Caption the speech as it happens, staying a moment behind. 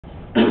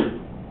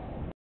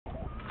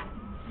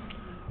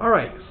All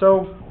right,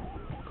 so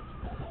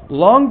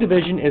long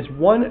division is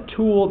one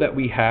tool that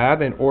we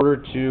have in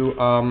order to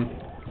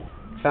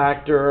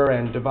factor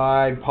and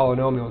divide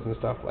polynomials and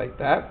stuff like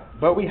that.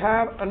 But we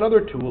have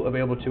another tool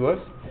available to us,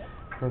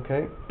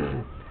 okay,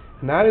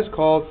 and that is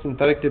called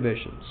synthetic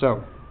division.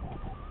 So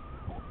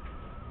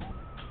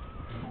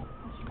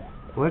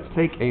let's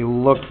take a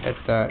look at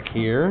that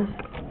here.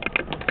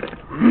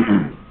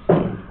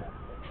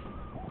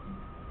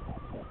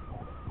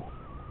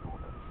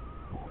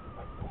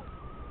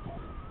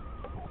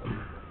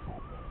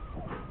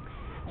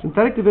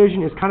 Synthetic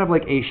division is kind of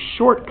like a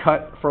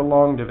shortcut for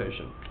long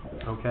division,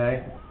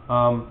 okay?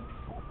 So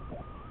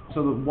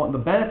the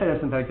benefit of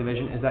synthetic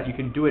division is that you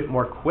can do it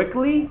more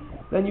quickly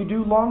than you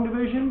do long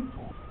division,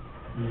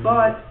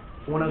 but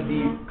one of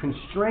the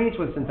constraints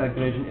with synthetic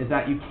division is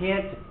that you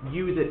can't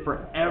use it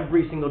for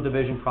every single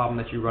division problem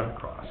that you run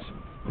across,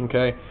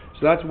 okay?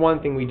 So that's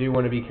one thing we do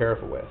want to be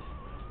careful with.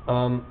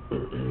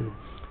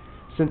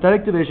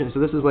 Synthetic division, so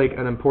this is like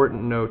an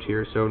important note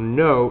here, so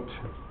note,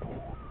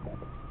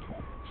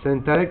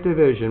 synthetic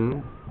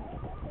division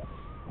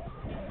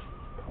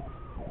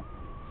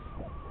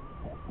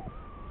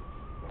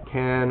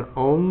can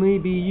only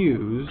be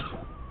used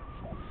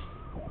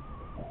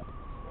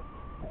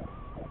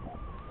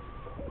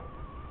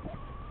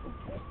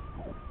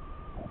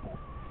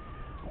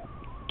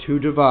to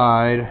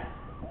divide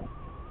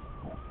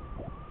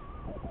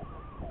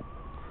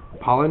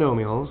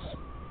polynomials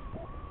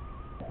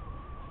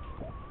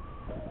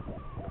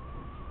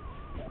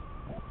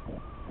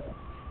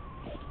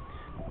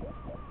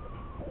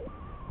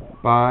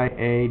by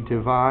a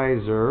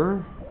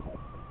divisor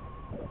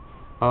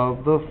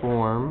of the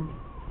form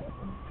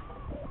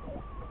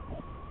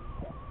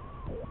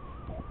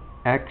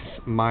x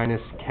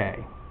minus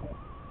k.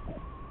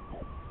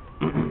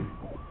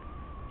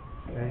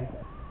 Okay.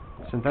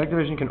 Synthetic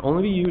division can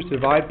only be used to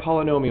divide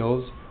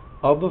polynomials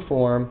of the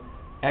form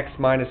x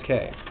minus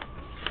k.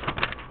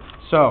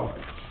 So,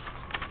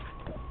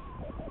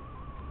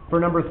 for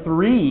number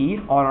 3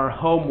 on our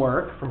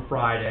homework from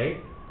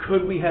Friday,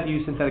 could we have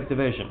used synthetic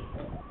division?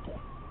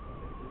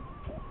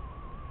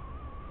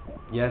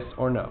 Yes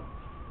or no?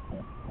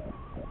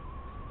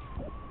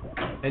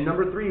 And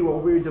number 3,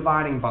 what were we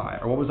dividing by?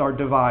 Or what was our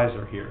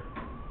divisor here?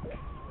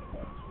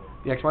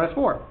 The x minus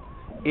 4.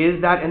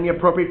 Is that in the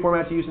appropriate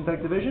format to use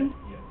synthetic division?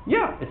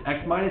 Yeah, it's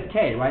x minus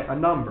k, right? A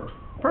number.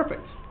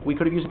 Perfect. We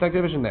could have used synthetic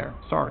division there.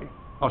 Sorry.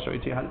 I'll show you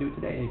how to do it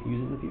today and you can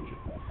use it in the future.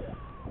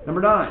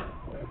 Number 9.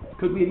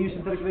 Could we have used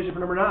synthetic division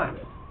for number 9?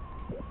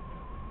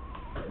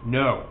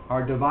 No.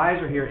 Our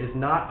divisor here is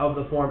not of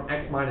the form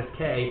x minus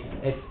k.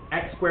 It's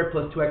x squared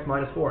plus 2x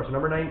minus 4. So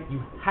number 9,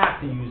 you have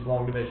to use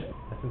long division.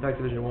 Synthetic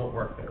division won't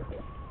work there.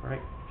 All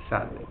right?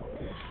 Sadly.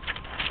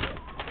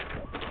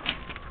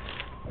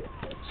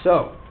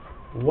 So,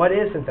 what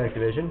is synthetic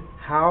division?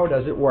 How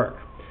does it work?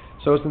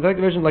 So synthetic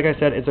division, like I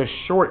said, it's a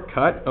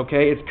shortcut,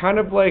 okay? It's kind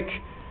of like,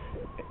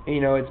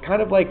 it's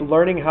kind of like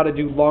learning how to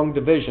do long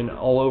division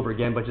all over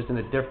again, but just in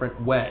a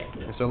different way.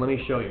 And so let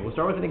me show you. We'll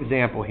start with an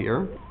example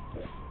here.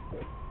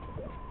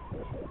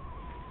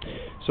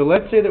 So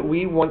let's say that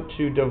we want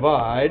to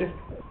divide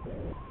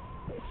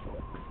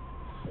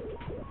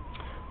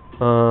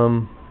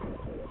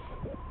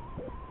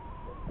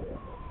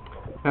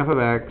f of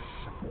x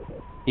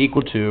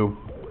equal to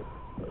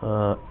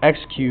x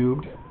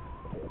cubed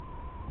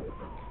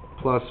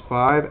plus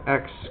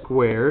 5x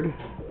squared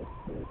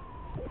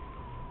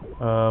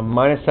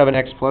minus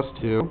 7x plus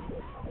 2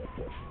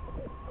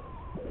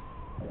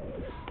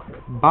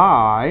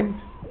 by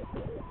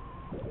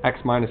x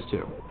minus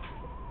 2.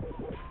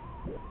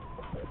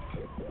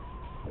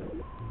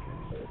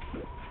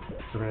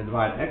 So we're going to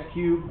divide x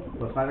cubed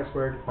plus 5x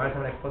squared minus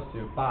 7x plus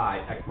 2 by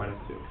x minus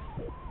 2.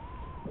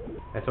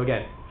 And so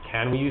again,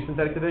 can we use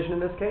synthetic division in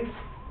this case?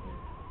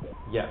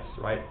 Yes,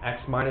 right?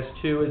 X minus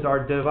 2 is our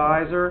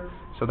divisor,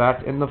 so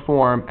that's in the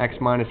form x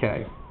minus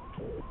k.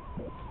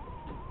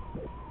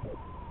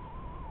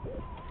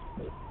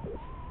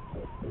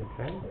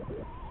 Okay.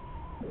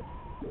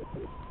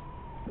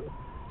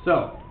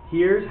 So,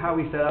 here's how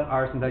we set up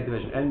our synthetic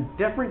division. And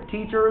different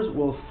teachers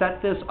will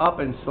set this up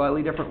in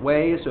slightly different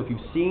ways. So if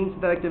you've seen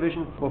synthetic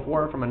division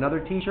before from another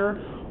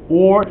teacher,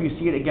 or if you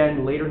see it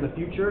again later in the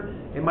future,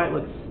 it might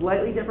look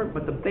slightly different,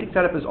 but the big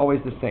setup is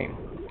always the same.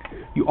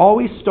 You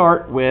always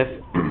start with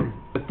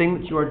the thing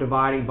that you are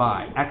dividing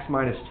by, x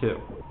minus 2,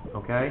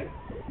 okay?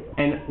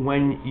 And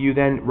when you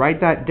then write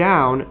that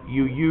down,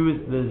 you use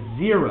the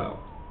 0.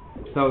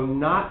 So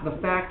not the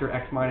factor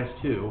x minus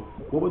 2.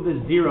 What would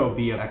the 0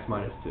 be of x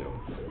minus 2?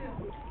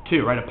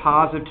 2, right? A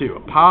positive 2. A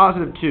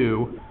positive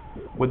 2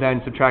 would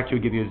then subtract 2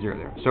 and give you a 0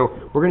 there. So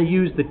we're going to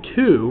use the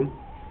 2,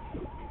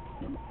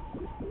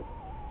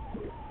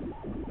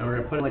 and we're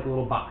going to put it in like a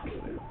little box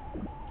there,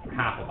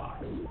 half a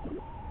box.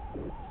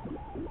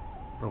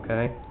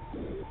 Okay?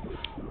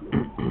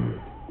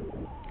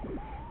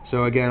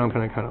 So again, I'm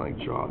going to kind of like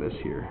draw this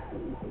here.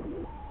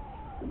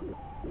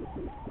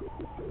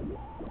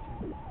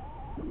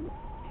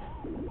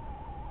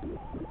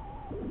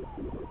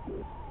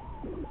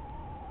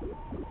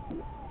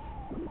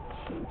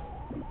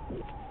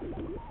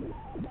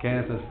 Okay, and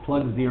it says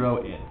plug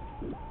 0 in.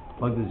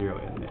 Plug the 0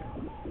 in there.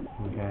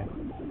 Okay.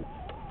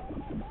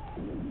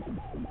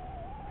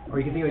 Or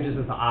you can think of it just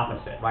as the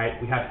opposite,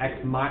 right? We have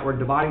we're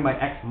dividing by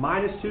x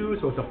minus 2,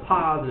 so it's a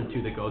positive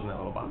 2 that goes in that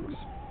little box.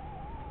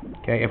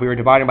 Okay, if we were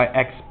dividing by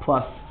x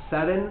plus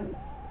 7,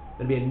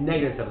 that'd be a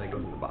negative 7 that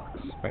goes in the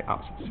box, right?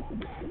 Opposites.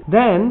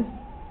 Then,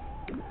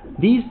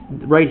 these,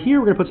 right here,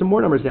 we're going to put some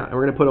more numbers down. And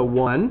we're going to put a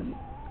 1,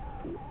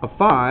 a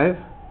 5,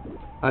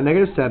 a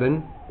negative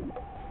 7,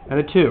 and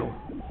a 2.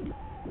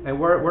 And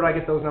where did I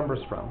get those numbers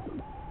from?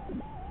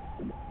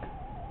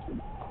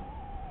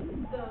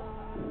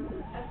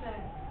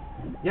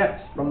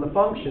 Yes, from the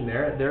function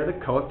there, they're the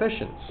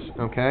coefficients,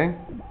 okay?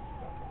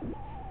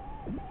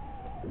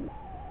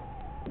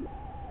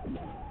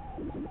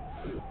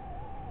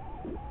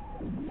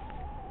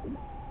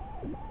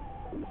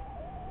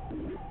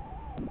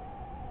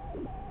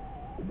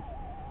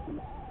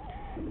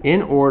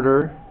 In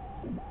order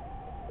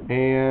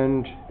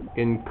and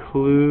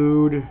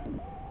include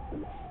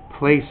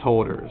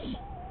placeholders.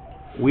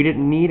 We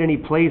didn't need any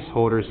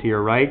placeholders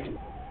here, right?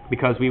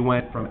 Because we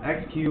went from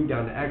x cubed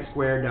down to x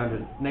squared down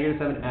to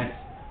negative 7x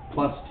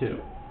plus 2.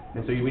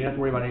 And so we didn't have to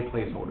worry about any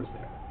placeholders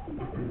there.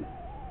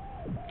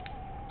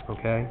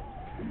 Okay?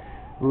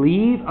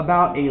 Leave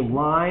about a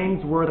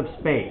line's worth of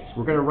space.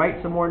 We're going to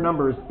write some more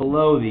numbers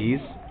below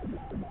these.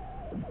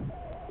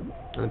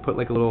 And then put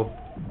like a little,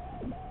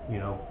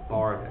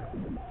 bar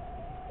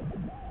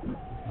there.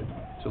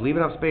 So leave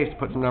enough space to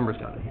put some numbers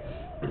down in here.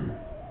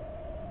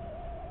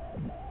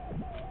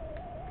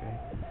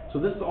 So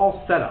this is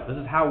all set up. This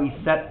is how we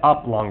set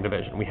up long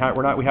division.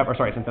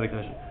 Synthetic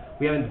division.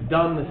 We haven't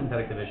done the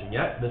synthetic division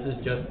yet. This is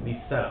just the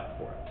setup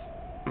for it.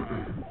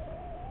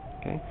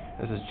 Okay?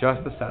 This is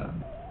just the setup.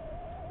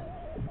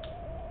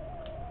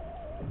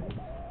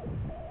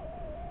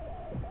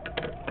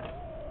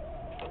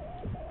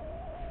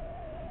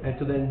 And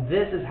so then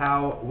this is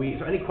how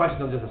so any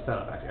questions on just the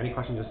setup, actually? Any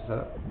questions just the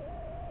setup?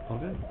 All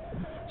good?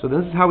 So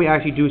this is how we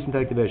actually do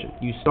synthetic division.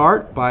 You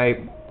start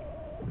by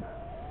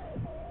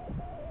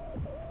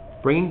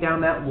bringing down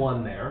that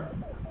 1 there.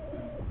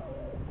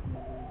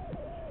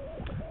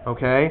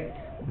 Okay?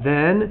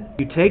 Then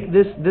you take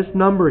this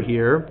number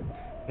here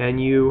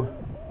and you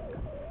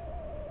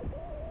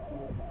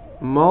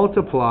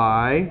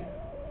multiply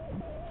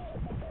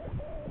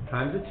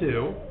times the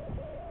 2.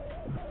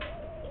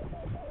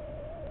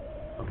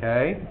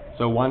 Okay?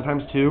 So 1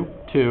 times 2,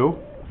 2.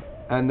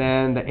 And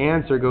then the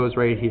answer goes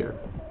right here.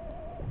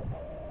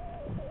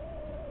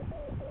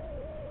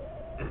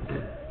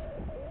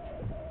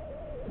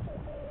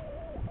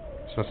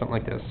 So something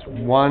like this.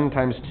 1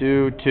 times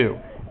 2, 2.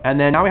 And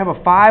then now we have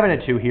a 5 and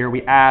a 2 here.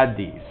 We add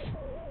these.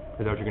 Is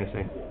that what you're going to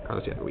say?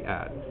 Carlos, yeah, we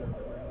add.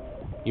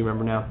 You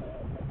remember now?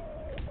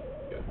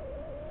 Good.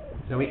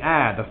 So we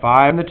add the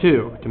 5 and the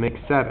 2 to make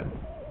 7.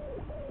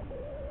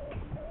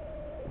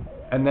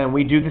 And then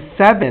we do the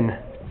 7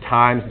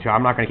 times the 2.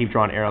 I'm not going to keep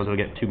drawing arrows. It'll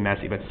get too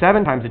messy. But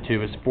 7 times the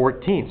 2 is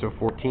 14. So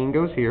 14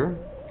 goes here.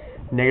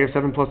 Negative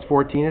 7 plus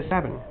 14 is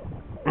 7.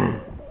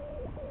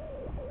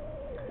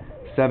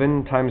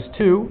 7 times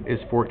 2 is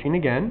 14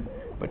 again,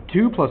 but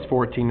 2 plus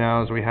 14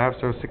 now is we have,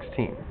 so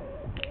 16.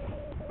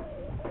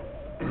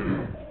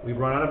 We've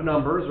run out of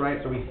numbers,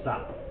 right, so we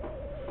stop.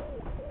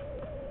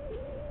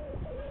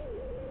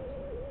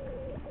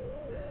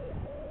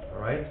 All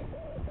right?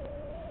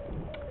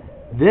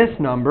 This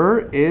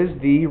number is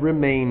the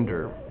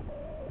remainder.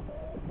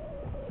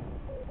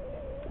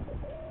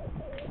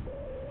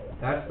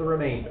 That's the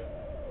remainder.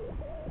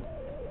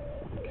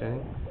 Okay?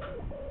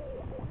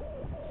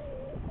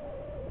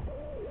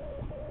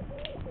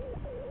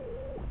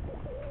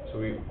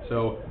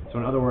 So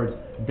in other words,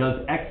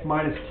 does x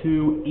minus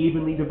 2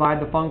 evenly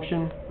divide the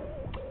function?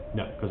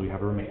 No, because we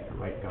have a remainder,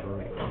 right? We have a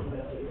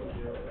remainder.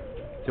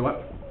 So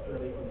what?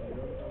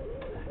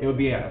 It would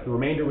be, yeah, if the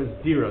remainder was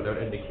 0, that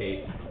would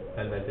indicate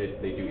and that they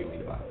do evenly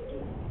divide.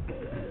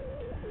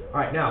 All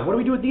right, now, what do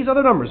we do with these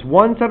other numbers?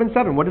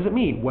 177, what does it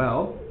mean?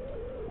 Well,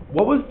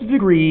 what was the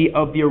degree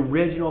of the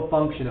original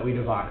function that we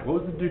divided?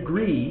 What was the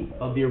degree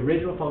of the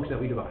original function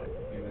that we divided?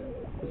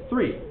 It's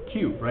 3,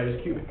 cubed, right?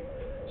 It's cubic.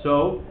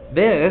 So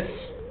this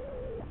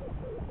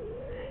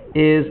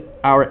is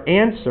our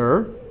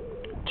answer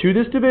to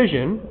this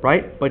division,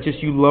 right? But just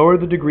you lower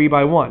the degree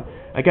by 1.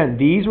 Again,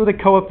 these were the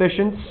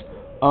coefficients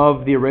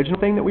of the original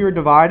thing that we were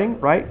dividing,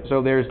 right?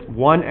 So there's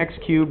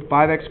 1x cubed,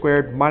 5x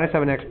squared, minus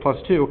 7x plus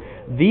 2.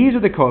 These are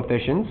the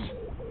coefficients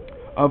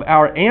of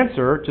our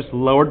answer, just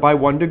lowered by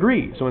 1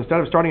 degree. So instead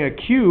of starting at a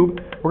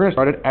cube, we're going to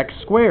start at x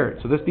squared.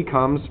 So this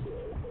becomes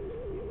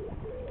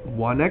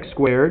 1x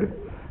squared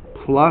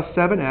plus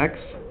 7x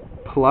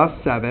plus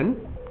 7,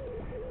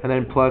 and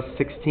then plus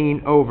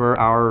 16 over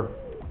our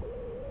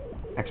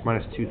x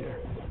minus 2 there.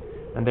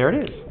 And there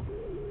it is.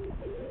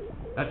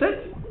 That's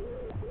it.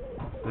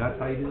 That's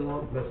how you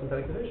do the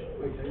synthetic division.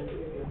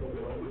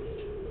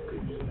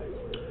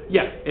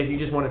 Yeah, if you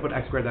just want to put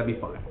x squared, that'd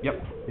be fine.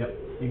 Yep.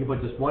 You can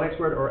put just 1x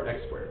squared or x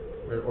squared,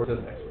 or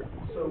just x squared.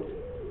 So,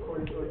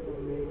 according to like the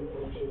main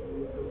function,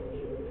 we go from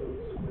cubic to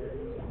squared.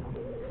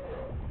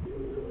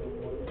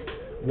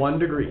 1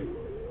 degree.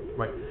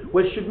 Right.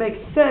 Which should make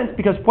sense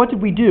because what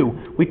did we do?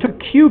 We took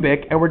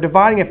cubic and we're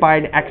dividing it by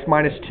an x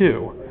minus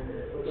 2.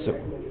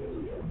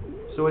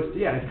 So it's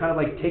kind of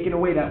like taking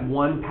away that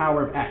 1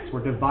 power of x.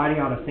 We're dividing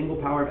out a single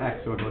power of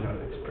x, so it goes down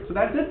to x squared. So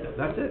that's it.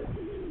 That's it.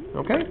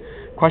 Okay?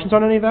 Questions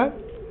on any of that?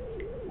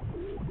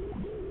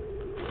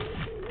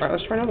 All right,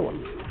 let's try another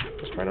one.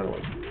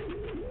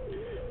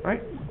 All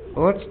right.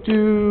 Well,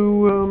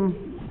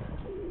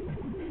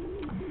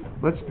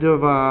 let's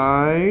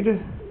divide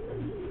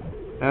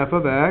f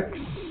of x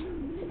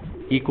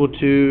equal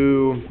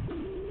to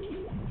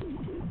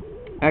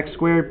x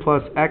squared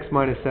plus x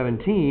minus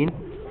 17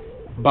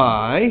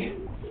 by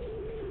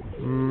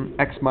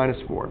x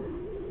minus 4.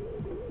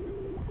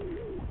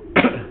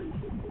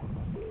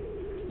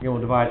 Again,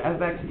 we'll divide f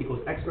of x equals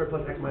x squared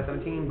plus x minus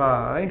 17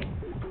 by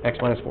x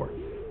minus 4.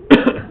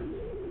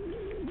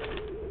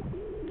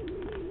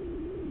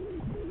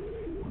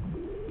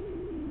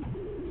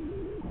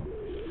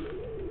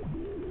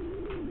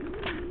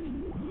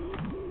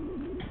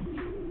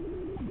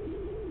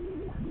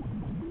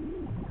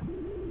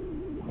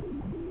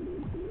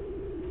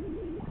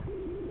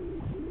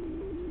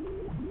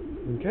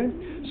 Okay,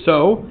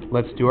 so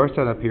let's do our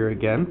setup here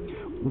again.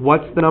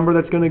 What's the number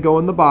that's going to go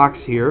in the box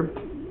here?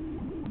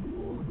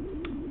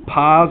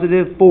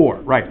 Positive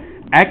 4, right.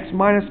 X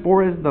minus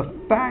 4 is the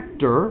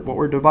factor, what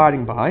we're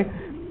dividing by,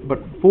 but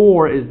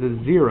 4 is the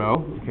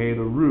 0, okay,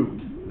 the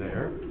root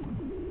there.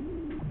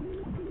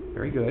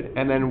 Very good.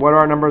 And then what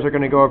our numbers are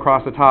going to go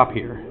across the top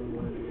here?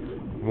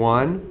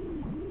 1,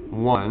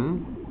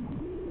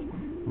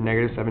 1,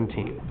 negative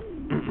 17.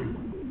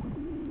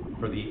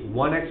 For the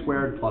 1x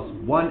squared plus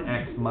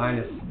 1x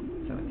minus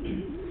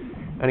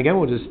 17. And again,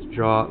 we'll just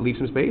leave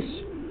some space,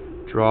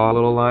 draw a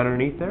little line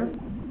underneath there.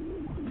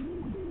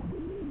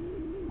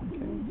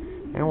 Okay.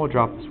 And we'll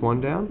drop this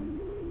 1 down.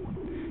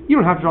 You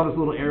don't have to draw this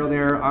little arrow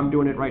there. I'm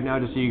doing it right now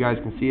just so you guys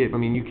can see it. I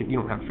mean, you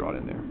don't have to draw it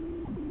in there.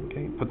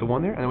 Okay, put the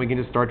 1 there, and then we can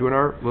just start doing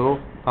our little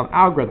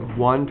algorithm.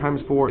 1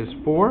 times 4 is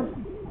 4.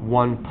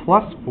 1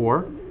 plus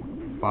 4,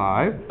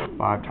 5.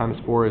 5 times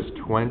 4 is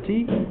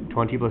 20.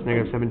 20 plus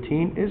negative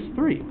 17 is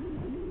 3.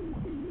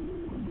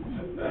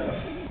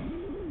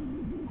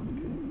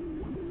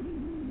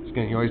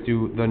 You always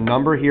do the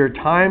number here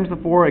times the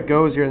 4, it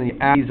goes here, and then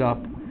you add these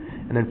up,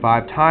 and then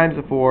 5 times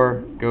the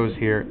 4 goes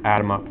here, add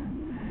them up.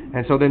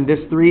 And so then this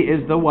 3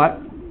 is the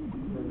what?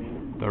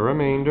 The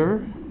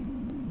remainder.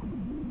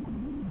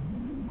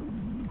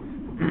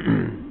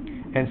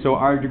 And so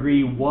our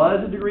degree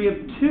was a degree of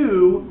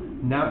 2,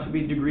 now it should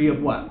be a degree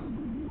of what?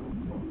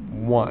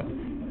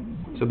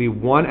 1. So it'll be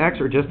 1x,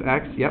 or just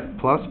x, yep,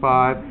 plus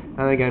 5,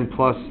 and again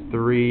plus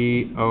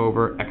 3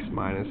 over x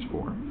minus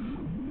 4.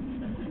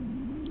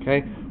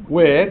 Okay?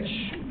 Which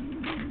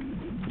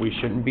we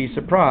shouldn't be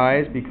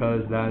surprised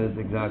because that is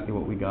exactly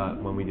what we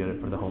got when we did it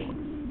for the homework.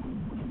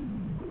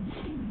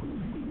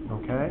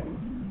 Okay?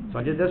 So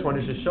I did this one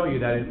just to show you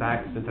that in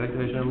fact synthetic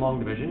division and long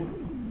division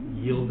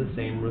yield the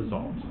same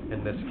result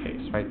in this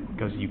case, right?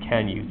 Because you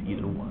can use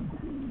either one.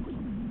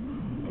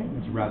 Okay,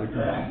 it's rather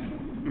correct.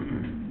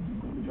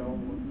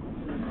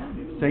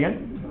 Say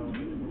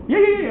again?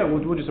 Yeah.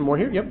 We'll do some more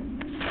here. Yep.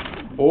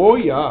 Oh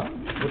yeah.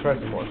 We'll try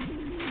some more.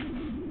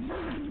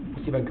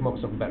 See if I can come up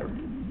with something better. Let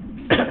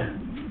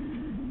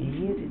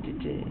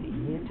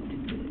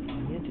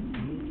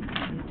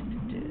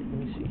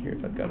me see here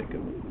if I've got a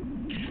good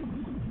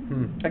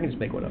one. I can just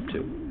make one up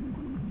too.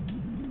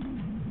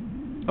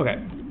 Okay.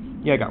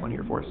 Yeah, I got one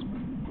here for us.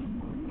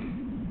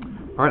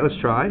 Alright, let's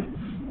try.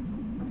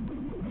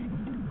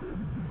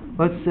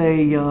 Let's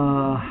say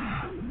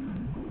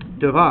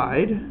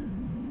divide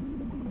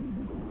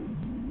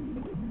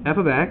f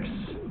of x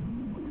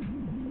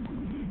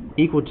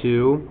equal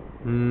to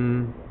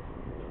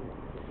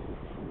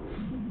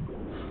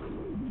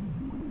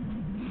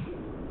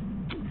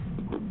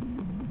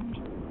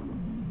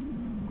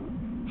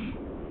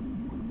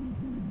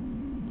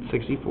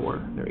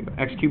 64. There we go.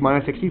 X cubed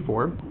minus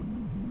 64.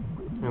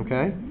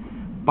 Okay.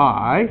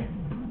 By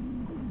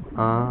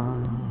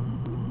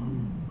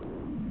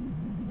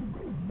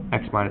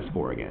x minus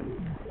 4 again.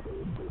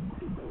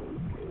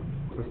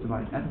 So let's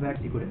divide f of x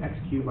equal to x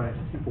cubed minus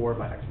 64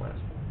 by x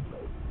minus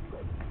 4.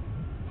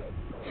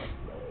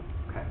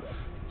 Okay.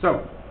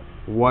 So,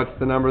 what's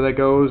the number that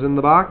goes in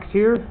the box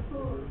here?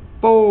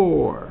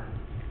 4.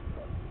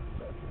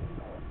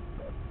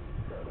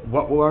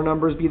 What will our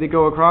numbers be that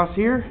go across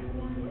here?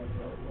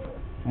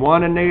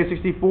 1 and negative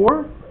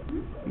 64?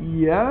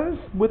 Yes,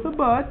 with a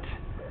but.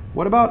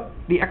 What about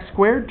the x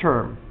squared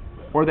term?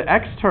 Or the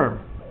x term?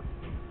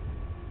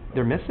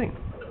 They're missing.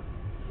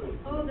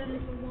 Oh, then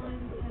it's a 1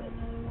 and another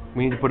 1.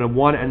 We need to put a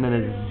 1 and then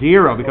a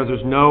 0 because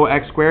there's no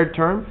x squared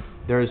term,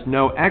 there's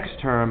no x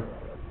term,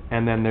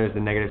 and then there's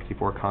the negative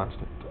 64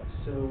 constant.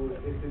 So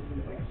if it's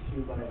an x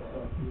cubed by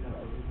itself, you have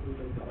to include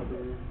like the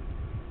other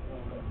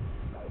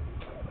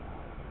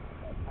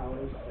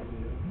powers.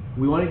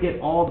 We want to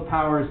get all the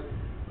powers,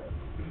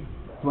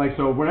 like,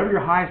 so whatever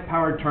your highest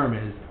powered term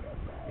is,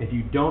 if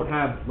you don't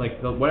have, like,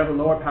 whatever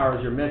lower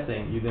powers you're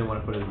missing, you then want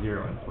to put a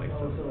 0 in place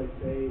of Also, it. like,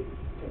 say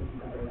if you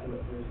compare it to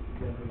the first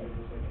example, it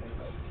was like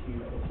x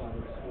cubed plus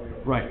 5x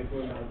squared. Right. It's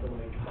going down to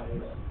like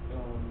highest,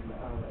 power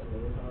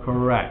to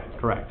lowest power.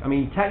 Correct. I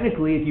mean,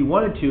 technically, if you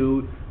wanted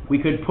to, we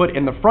could put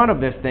in the front of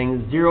this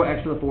thing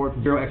 0x to the 4th,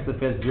 0x to the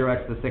 5th,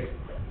 0x to the 6th,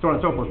 so on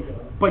and so forth.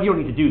 But you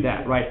don't need to do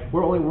that, right?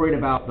 We're only worried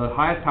about the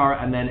highest power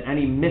and then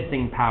any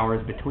missing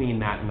powers between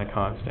that and the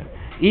constant.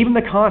 Even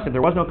the constant, if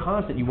there was no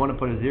constant, you want to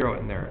put a 0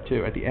 in there,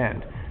 too, at the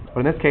end.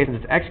 But in this case, since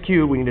it's x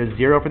cubed, we need a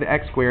 0 for the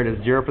x squared,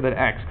 a 0 for the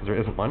x, because there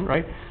isn't one,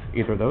 right?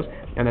 Either of those.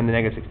 And then the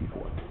negative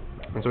 64.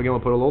 And so again,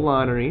 we'll put a little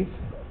line underneath.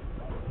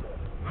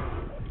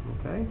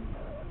 Okay.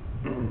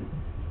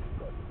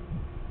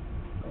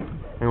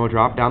 And we'll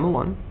drop down the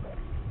 1.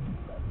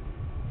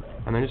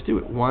 And then just do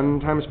it. 1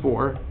 times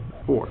 4,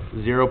 4.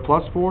 0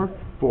 plus 4,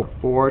 4.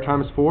 4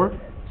 times 4,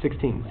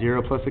 16.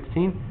 0 plus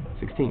 16,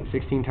 16.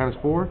 16 times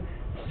 4,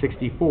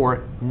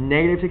 64.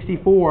 Negative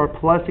 64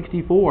 plus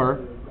 64,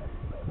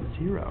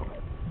 0.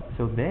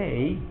 So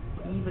they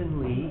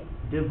evenly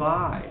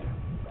divide.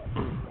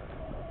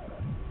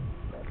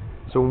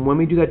 So when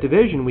we do that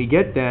division, we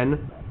get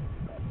then,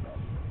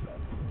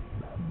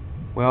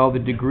 well, the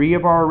degree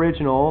of our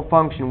original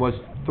function was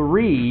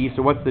 3,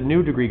 so what's the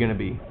new degree going to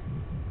be?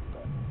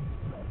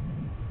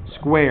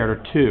 Squared,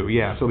 or 2,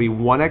 yeah. So it'll be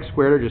 1x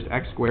squared, or just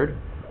x squared,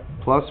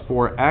 plus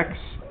 4x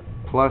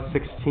plus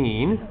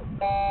 16.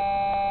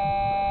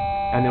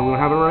 And then we don't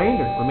have a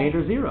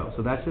remainder 0.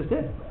 So that's just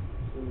it.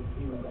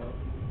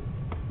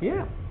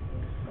 Yeah.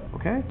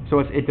 Okay. So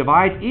it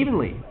divides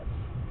evenly,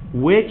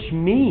 which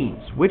means,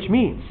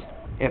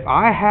 if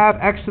I have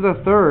x to the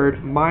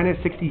 3rd minus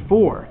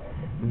 64,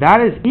 that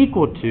is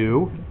equal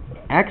to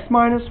x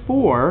minus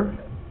 4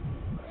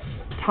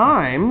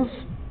 times,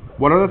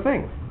 what other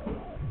thing?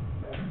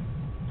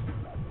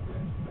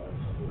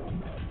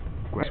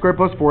 X squared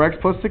plus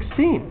 4x plus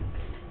 16.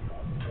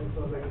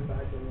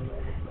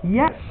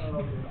 Yes.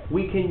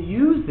 We can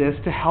use this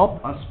to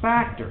help us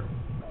factor,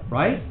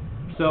 right?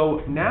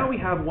 So now we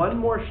have one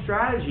more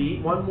strategy,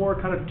 one more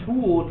kind of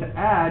tool to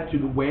add to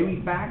the way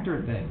we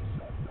factor things.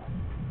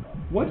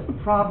 What's the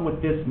problem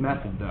with this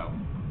method, though?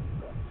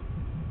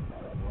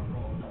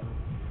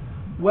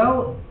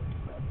 Well,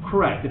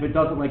 correct. If it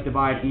doesn't like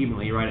divide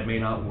evenly, right, it may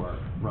not work.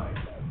 Right.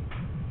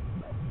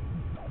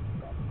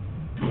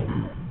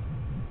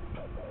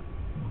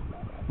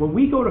 When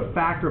we go to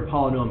factor a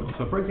polynomial,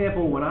 so for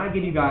example, when I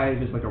give you guys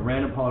just like a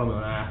random polynomial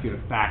and I ask you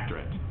to factor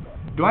it,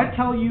 do I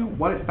tell you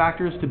what it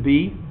factors to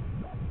be?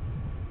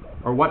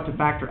 Or what to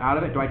factor out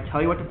of it? Do I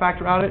tell you what to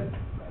factor out of it?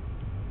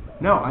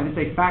 No, I just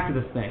say factor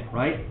this thing,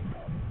 right?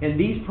 In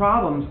these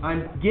problems,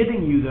 I'm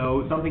giving you,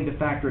 though, something to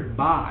factor it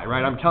by,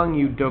 right? I'm telling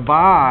you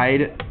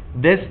divide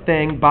this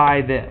thing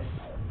by this.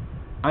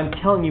 I'm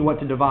telling you what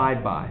to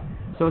divide by.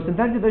 So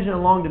synthetic division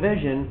and long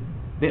division,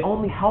 they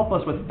only help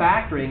us with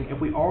factoring if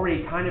we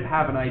already kind of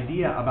have an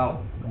idea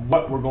about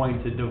what we're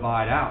going to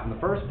divide out in the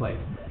first place.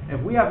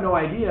 If we have no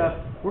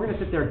idea, we're going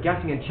to sit there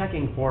guessing and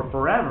checking for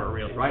forever,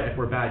 really, right? If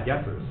we're bad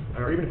guessers,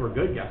 or even if we're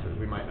good guessers,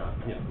 we might not.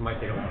 You know, it might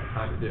take a long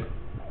time to do.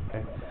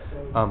 Okay.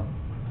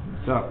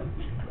 So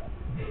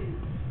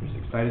I'm just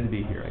excited to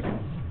be here, I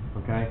guess.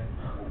 Okay.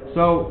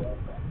 So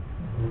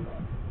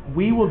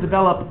we will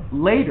develop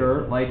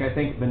later, like I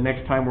think the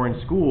next time we're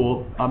in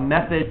school, a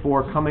method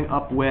for coming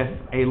up with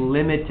a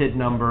limited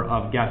number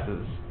of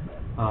guesses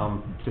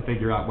to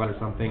figure out whether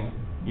something,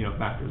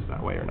 factors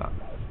that way or not.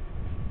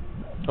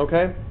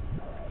 Okay.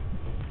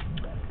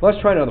 Let's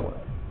try another one.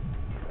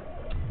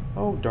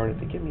 Oh, darn it,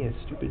 they give me a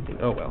stupid thing.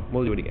 Oh, well,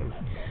 we'll do it again.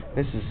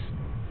 Let's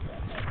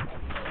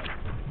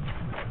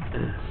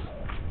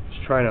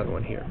try another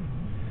one here.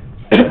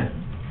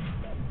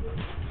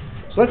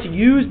 So let's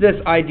use this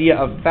idea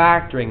of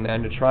factoring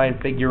then to try and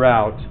figure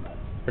out,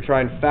 let's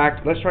try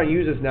and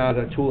use this now as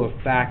a tool of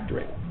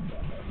factoring.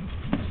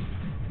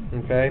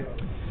 Okay?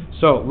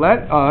 So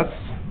let us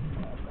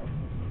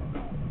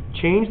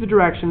change the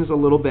directions a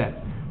little bit.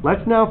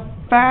 Let's now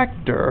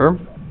factor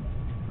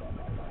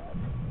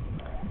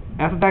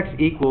f of x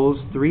equals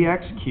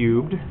 3x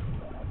cubed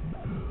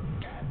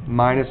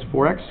minus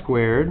 4x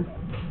squared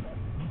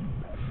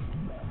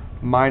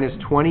minus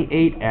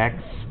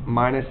 28x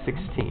minus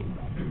 16.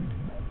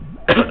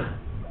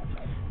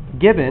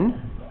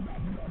 Given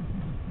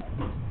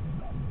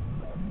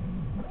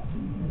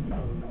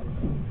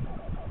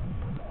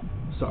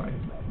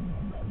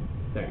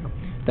there you go.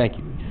 Thank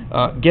you.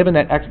 Given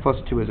that x plus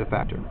 2 is a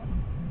factor.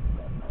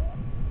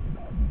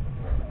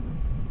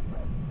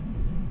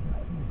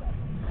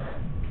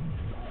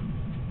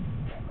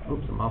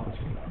 Oops, I'm off the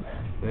screen.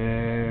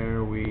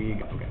 There we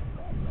go. Okay.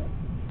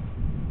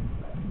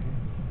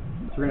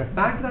 So we're going to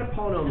factor that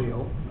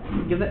polynomial,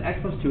 give that x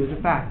plus 2 as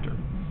a factor.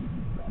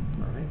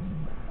 All right.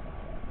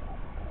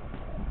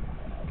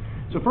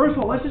 So first of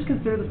all, let's just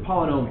consider this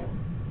polynomial.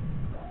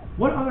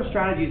 What other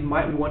strategies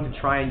might we want to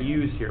try and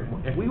use here?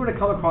 If we were to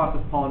come across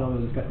this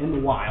polynomial in the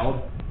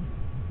wild,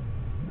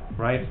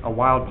 right? A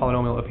wild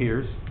polynomial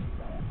appears.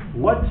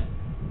 What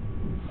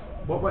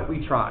might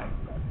we try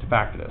to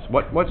factor this?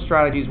 What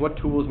strategies, what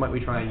tools might we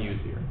try and use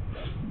here?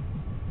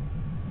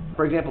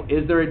 For example,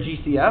 is there a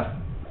GCF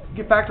you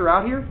can factor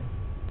out here?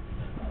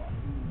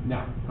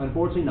 No,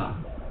 unfortunately not.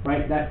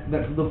 Right?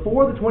 The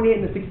 4, the 28,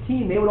 and the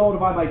 16, they would all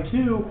divide by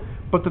 2,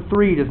 but the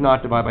 3 does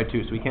not divide by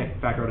 2, so we can't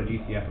factor out a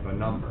GCF of a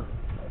number.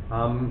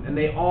 And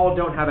they all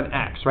don't have an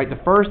x, right? The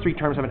first 3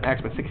 terms have an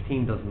x, but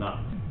 16 does not.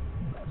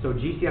 So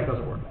GCF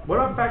doesn't work. What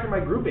about factoring by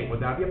grouping?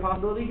 Would that be a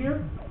possibility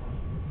here?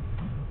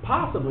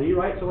 Possibly,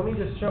 right? So let me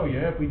just show you.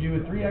 If we do a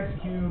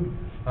 3x cubed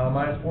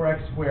minus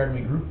 4x squared, and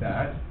we group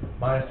that,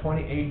 minus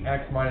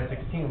 28x minus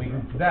 16, and we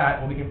group that,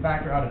 well, we can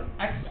factor out an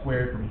x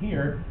squared from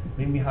here,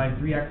 leaving behind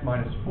 3x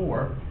minus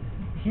 4.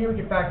 Here we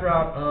can factor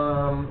out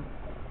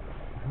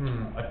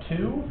a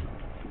 2.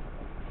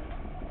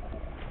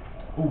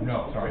 Oh,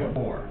 no, sorry, a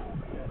 4.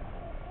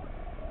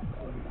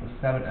 So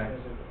 7x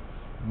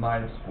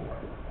minus 4.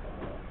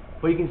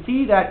 But you can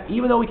see that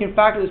even though we can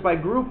factor this by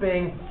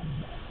grouping,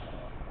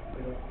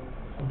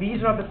 these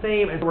are not the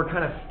same, and so we're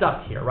kind of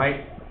stuck here,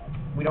 right?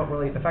 We don't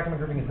really, the factoring by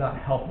grouping is not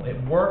helpful. It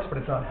works, but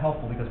it's not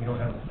helpful because we don't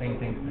have the same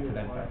thing to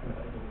then factor.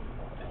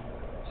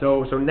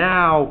 So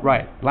now,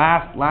 right,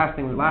 last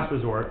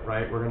resort,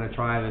 right, we're going to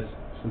try this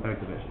synthetic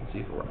division, see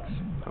if it works,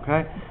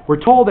 okay? We're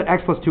told that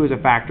x plus 2 is a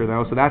factor,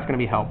 though, so that's going to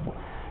be helpful.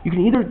 You can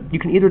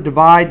either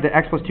divide the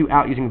x plus 2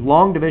 out using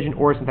long division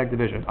or synthetic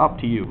division. It's up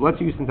to you. Let's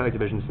use synthetic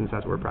division since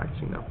that's what we're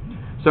practicing now.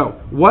 So,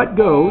 what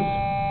goes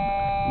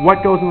in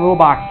the little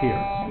box here?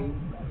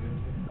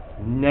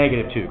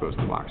 Negative 2 goes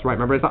in the box. Right,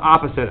 remember it's the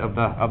opposite of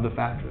the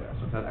factor there.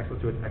 So instead of x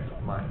plus 2, it's x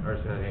minus, or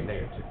it's going to be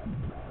negative 2.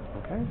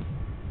 Okay?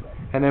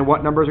 And then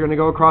what numbers are going to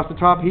go across the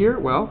top here?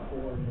 Well,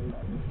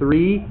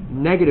 3,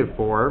 negative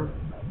 4,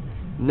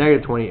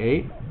 negative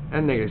 28,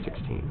 and negative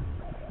 16.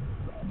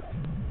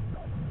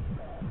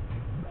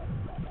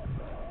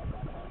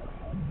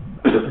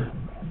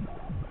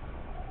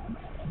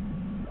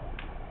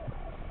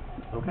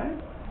 Okay?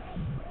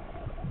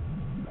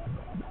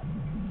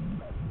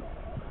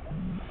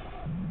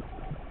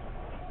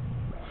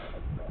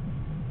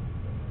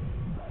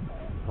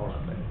 Hold on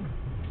a second.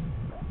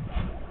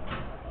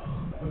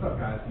 What's up,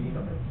 guys? Do you need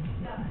something?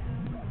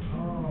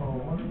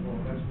 Oh, wonderful.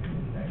 That's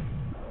okay.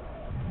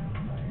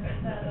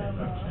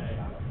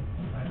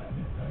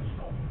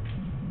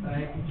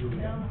 Thank you,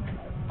 Julia.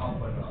 I'll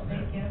put it on there.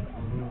 Thank you.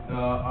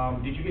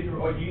 Did you get the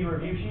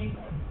review sheet?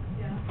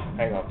 Yeah.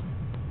 Hang on.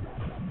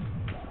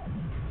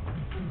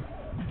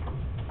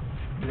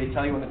 Did they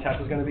tell you when the test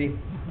was going to be?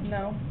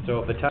 No.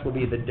 So the test will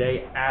be the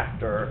day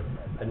after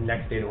the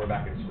next day that we're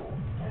back in school.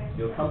 So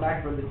you'll come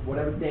back for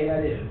whatever day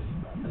that is,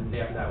 and the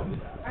day after that will be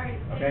that. All right,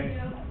 Okay?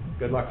 thank you.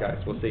 Good luck, guys.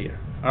 We'll see you.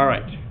 All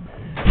right.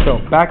 So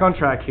back on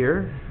track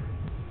here.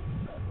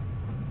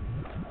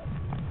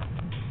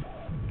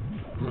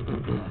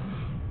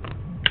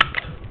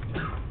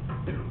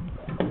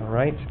 All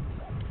right.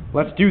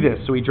 Let's do this.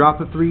 So we drop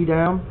the 3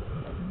 down.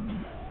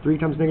 3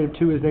 times negative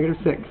 2 is negative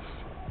 6.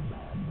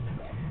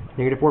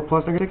 Negative 4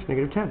 plus negative 6,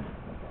 negative 10.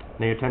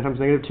 Negative 10 times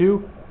negative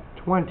 2,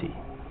 20.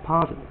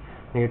 Positive.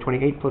 Negative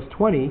 28 plus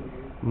 20,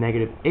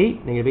 negative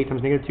 8. Negative 8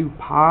 times negative 2,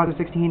 positive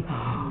 16.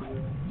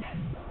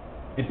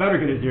 It better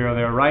get a 0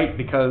 there, right?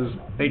 Because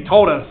they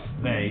told us,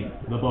 the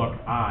book,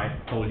 I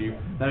told you,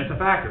 that it's a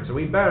factor. So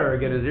we better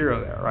get a 0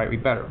 there, right? We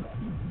better.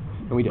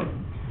 And we did.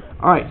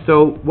 All right,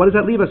 so what does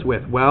that leave us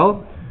with?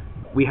 Well,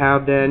 we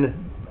have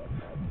then,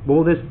 what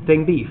will this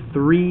thing be?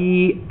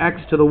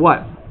 3x to the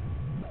what?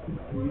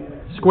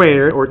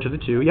 Squared, or to the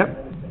 2,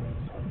 yep.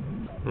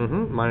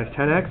 Minus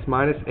 10x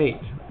minus 8.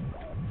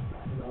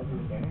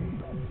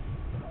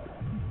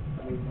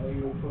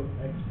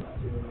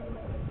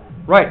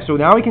 Right, so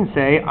now we can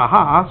say,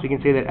 aha, so we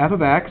can say that f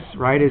of x,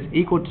 right, is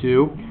equal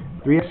to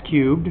 3x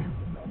cubed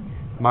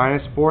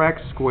minus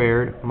 4x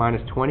squared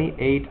minus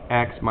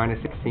 28x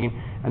minus 16.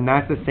 And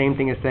that's the same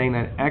thing as saying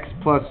that x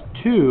plus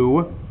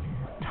 2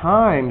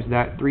 times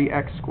that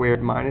 3x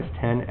squared minus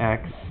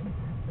 10x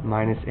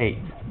minus 8.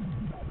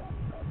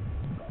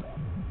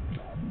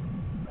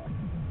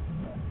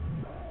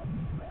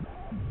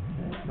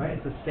 Right?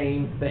 It's the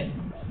same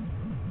thing.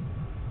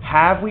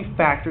 Have we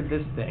factored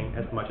this thing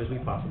as much as we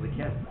possibly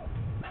can?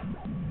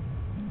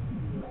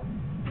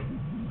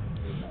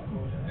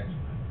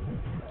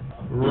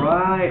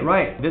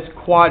 Right. This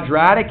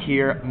quadratic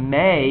here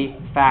may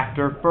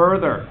factor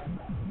further.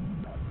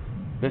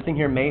 This thing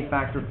here may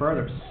factor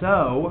further.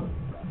 So,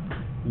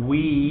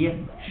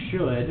 we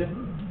should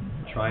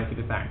try and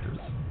see the factors,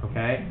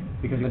 okay?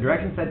 Because the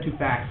direction said to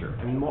factor.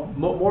 I mean,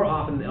 more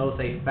often it'll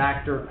say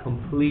factor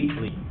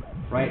completely,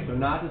 right? So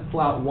not just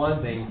pull out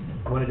one thing,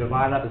 you want to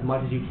divide it up as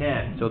much as you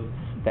can. So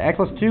the x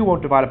plus 2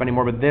 won't divide up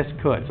anymore, but this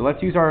could. So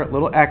let's use our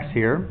little x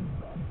here.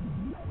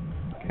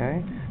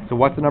 Okay. So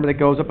what's the number that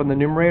goes up in the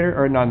numerator,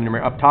 or not in the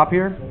numerator, up top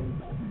here?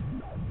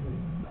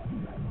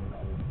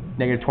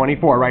 Negative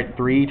 24, right?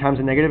 3 times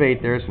the negative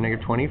 8 there, so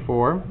negative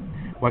 24.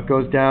 What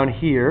goes down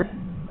here?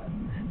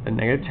 The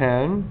negative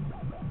 10.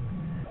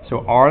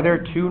 So are there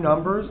two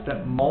numbers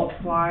that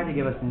multiply to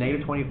give us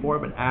negative 24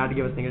 but add to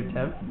give us negative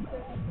 10?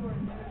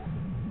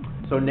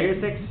 So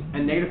negative 6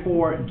 and negative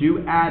 4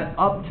 do add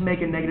up to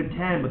make a negative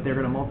 10, but they're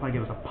going to multiply to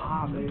give us a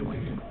positive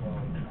 24.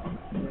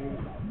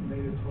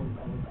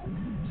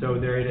 So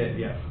there it is,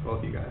 yes, both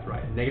of you guys,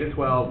 right. Negative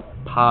 12,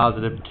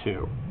 positive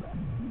 2.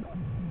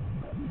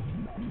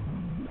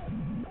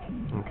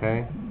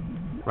 Okay,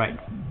 right.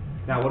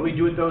 Now, what do we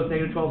do with those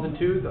negative 12s and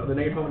 2, the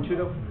negative 12 and 2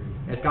 though?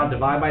 It's got to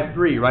divide by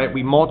 3, right?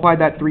 We multiplied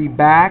that 3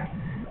 back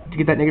to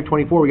get that negative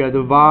 24. We got to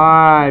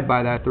divide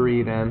by that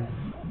 3 then.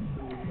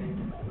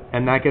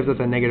 And that gives us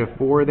a negative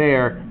 4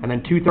 there. And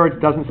then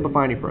 2/3 doesn't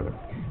simplify any further.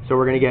 So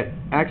we're going to get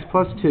x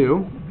plus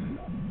 2.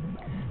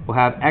 We'll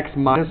have x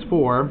minus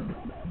 4.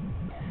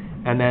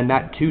 And then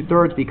that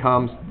 2/3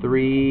 becomes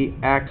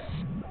 3x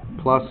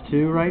plus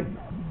 2, right?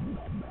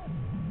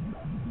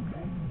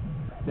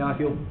 Now,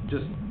 if you'll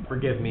just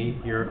forgive me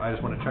here, I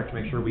just want to check to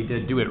make sure we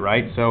did do it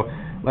right. So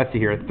let's see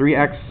here.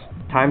 3x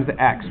times the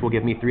x will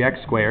give me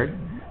 3x squared.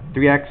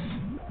 3x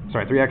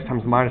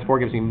times minus 4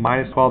 gives me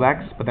minus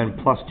 12x, but then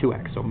plus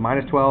 2x. So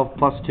minus 12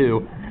 plus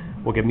 2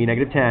 will give me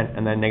negative 10,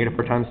 and then negative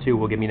 4 times 2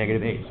 will give me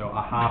negative 8. So,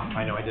 aha,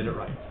 I know I did it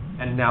right.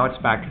 And now it's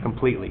factored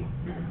completely.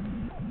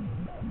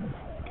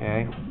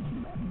 Okay.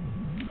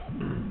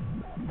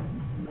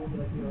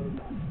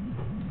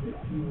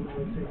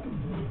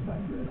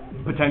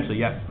 Potentially,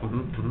 yes.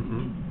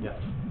 Yes.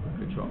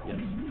 Good show. Yes.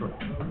 Sure.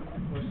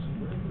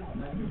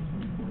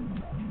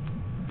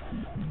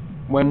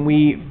 When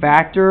we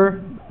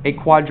factor a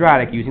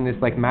quadratic using this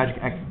like magic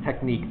X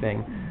technique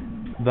thing,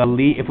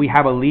 if we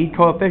have a lead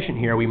coefficient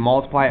here, we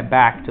multiply it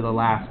back to the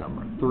last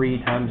number.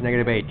 3 times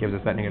negative 8 gives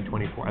us that negative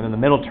 24. And then the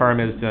middle term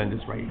is done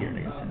just right here,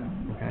 negative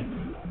 10. Okay?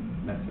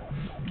 That's it.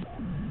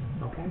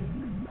 Okay?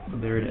 So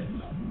there it is.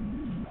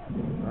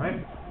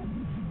 Alright?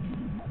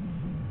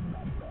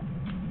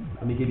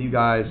 Let me give you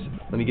guys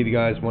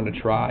one to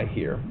try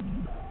here.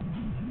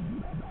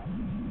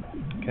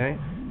 Okay?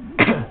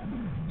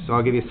 So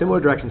I'll give you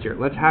similar directions here.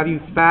 Let's have you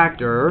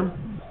factor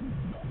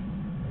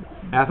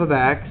f of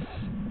x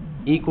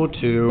equal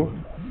to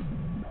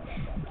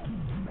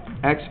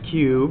x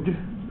cubed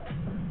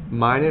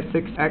minus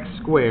 6x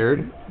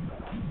squared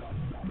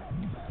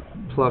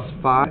plus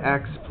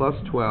 5x plus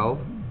 12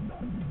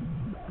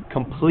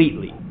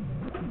 completely.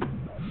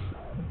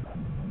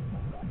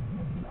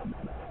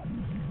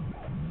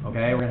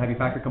 Okay, we're going to have you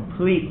factor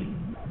completely.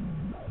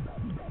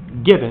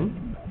 Given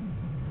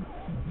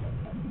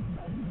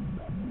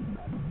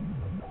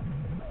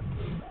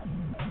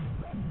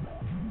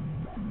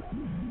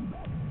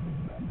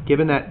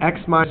that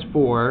x minus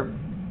 4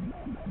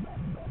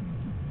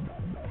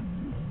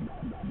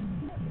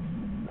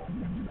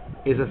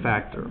 is a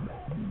factor.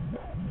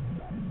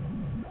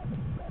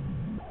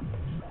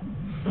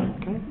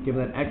 Okay,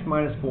 given that x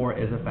minus 4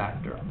 is a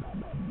factor.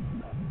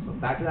 So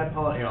factor that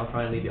polynomial here. I'll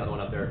try and leave the other one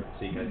up there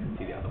so you guys can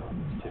see the other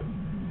ones too.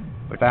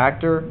 But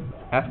factor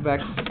f of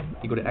x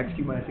equal to x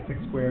cubed minus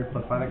 6x squared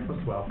plus 5x plus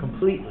 12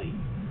 completely,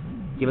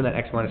 given that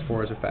x minus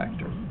 4 is a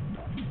factor.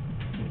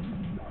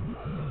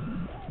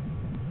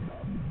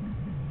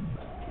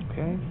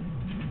 Okay.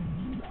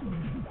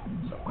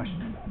 So,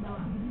 question?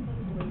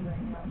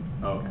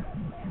 Oh, okay.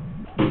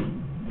 Do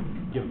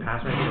you have a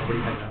pass or anything, or what are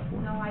you heading out for?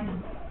 No,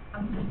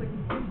 I'm just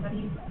looking for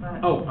studies,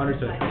 but... Oh,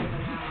 understood.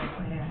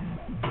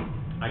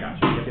 I I got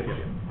you. Yep.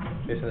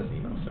 They sent us an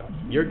email, so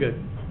you're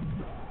good.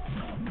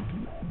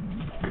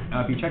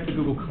 If you check the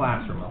Google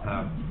Classroom, I'll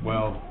have,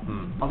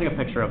 I'll take a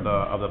picture of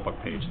the book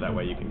page. That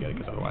way you can get it,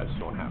 because otherwise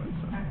you won't have it.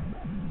 So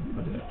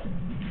I'll do that.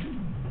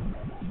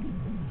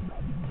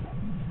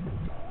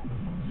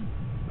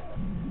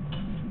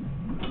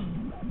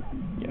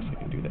 Yes, I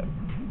can do that.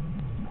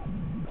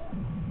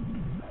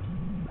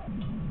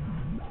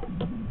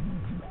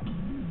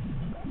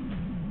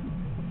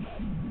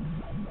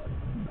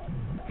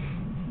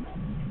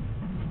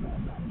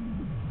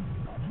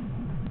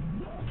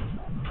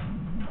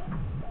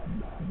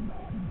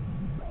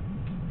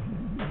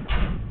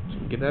 So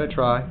give that a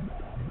try.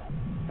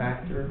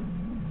 Factor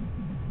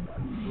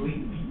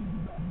completely.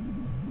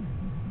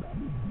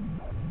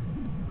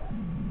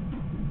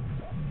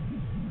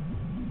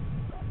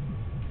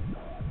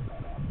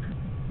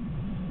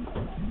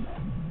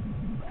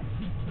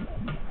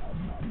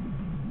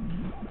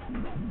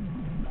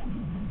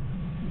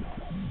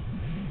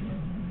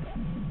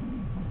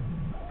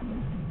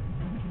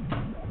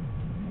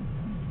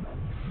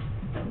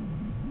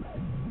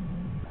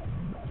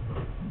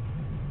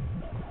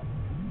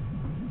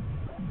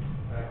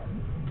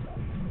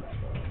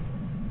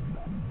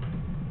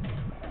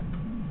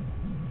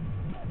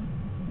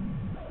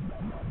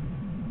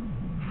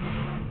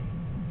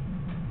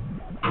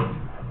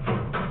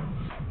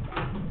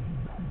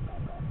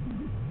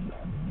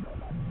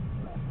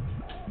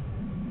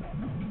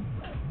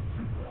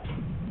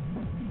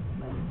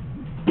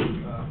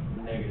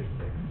 Negative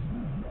 6.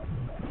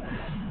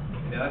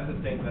 Now that's the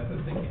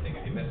stinky thing.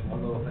 If you miss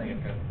one little thing, it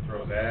kind of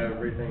throws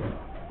everything up.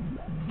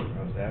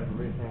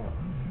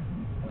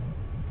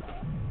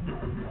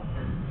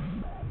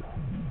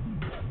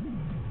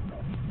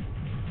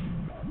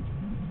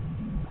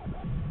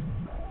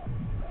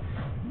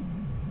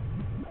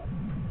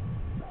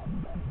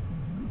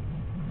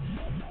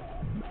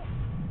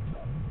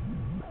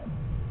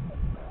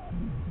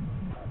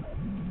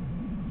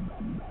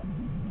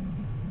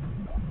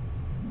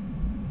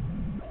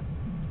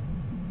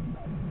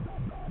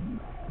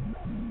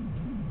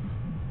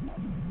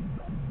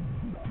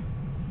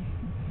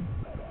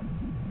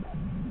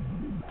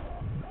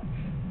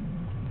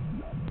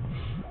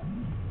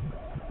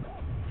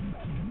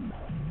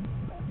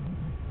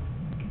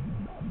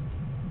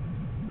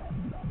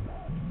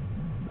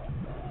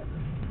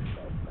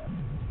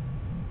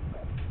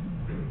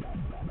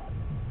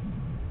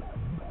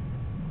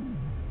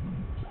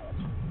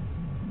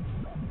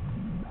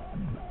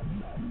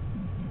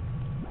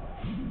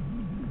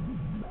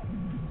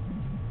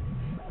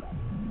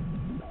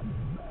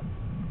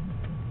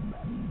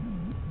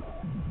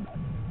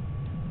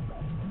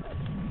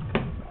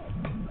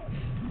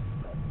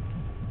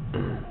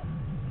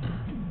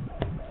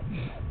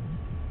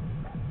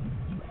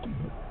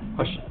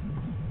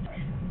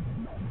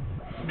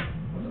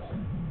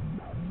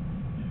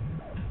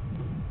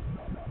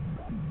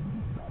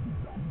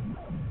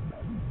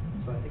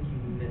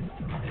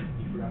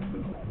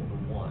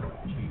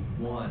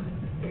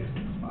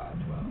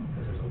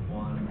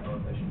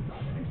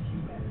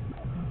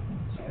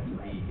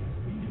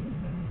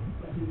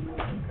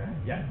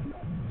 Yeah.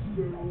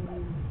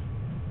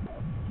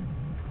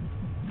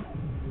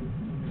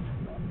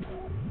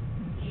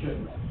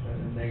 Shouldn't. That's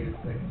a negative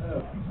 6.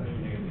 Oh. So it'd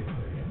be negative 8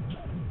 there, yeah.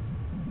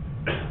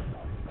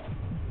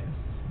 Yes.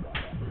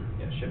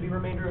 Yeah, should be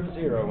remainder of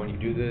 0 when you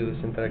do the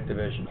synthetic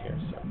division here,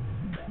 so.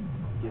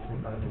 Gives me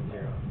other than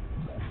 0.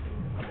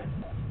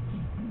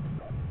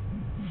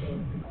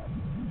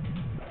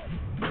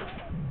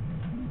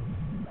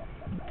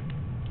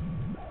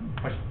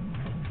 Question.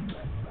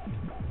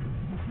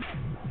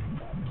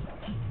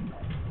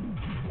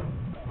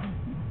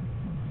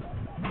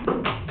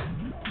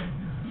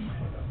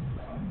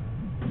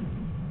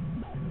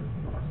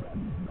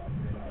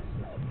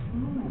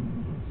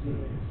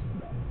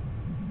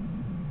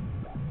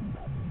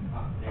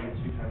 Negative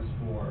 2 times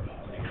 4,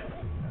 negative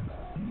 8 times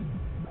 16.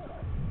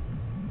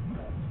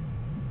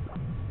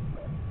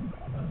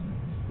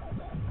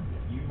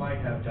 You might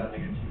have done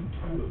negative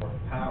 2 to the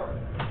 4th power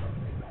there or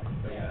something.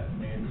 But yeah, it's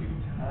negative 2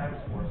 times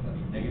 4, so that'd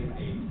be negative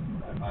 8.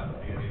 And 5 plus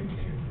negative 8 would be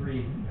negative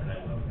 3, and then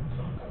so on and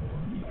so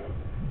forth. You go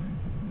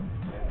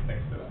and fix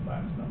those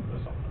last numbers,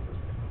 those numbers.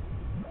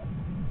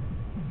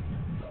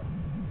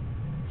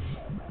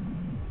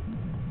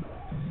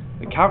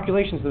 The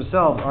calculations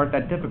themselves aren't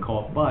that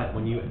difficult, but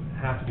when you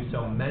have to do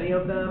so many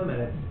of them,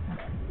 and it's,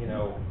 you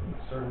know,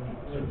 a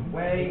certain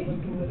way, you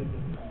can.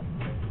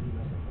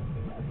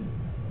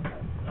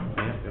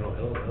 Yeah,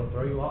 it'll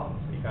throw you off.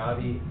 So you gotta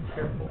be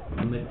careful,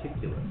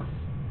 meticulous.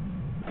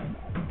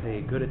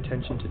 Pay good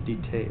attention to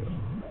detail.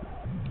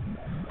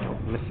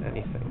 Don't miss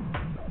anything.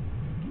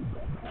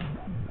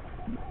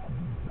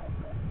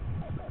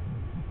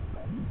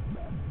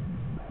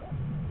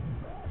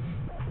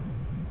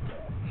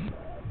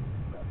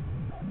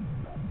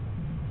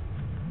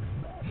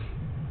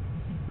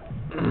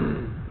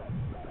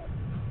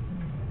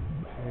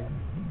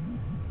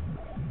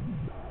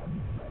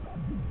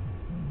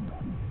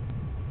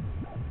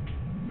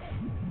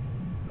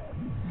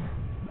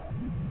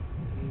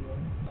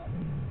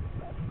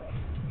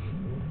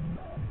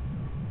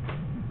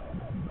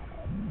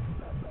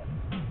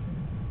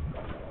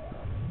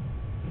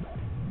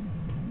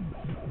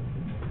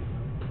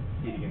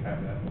 See if you can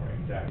have that more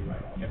exactly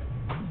right. Yep.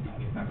 See if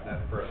you can have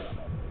that further.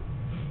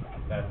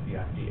 That's the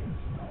idea.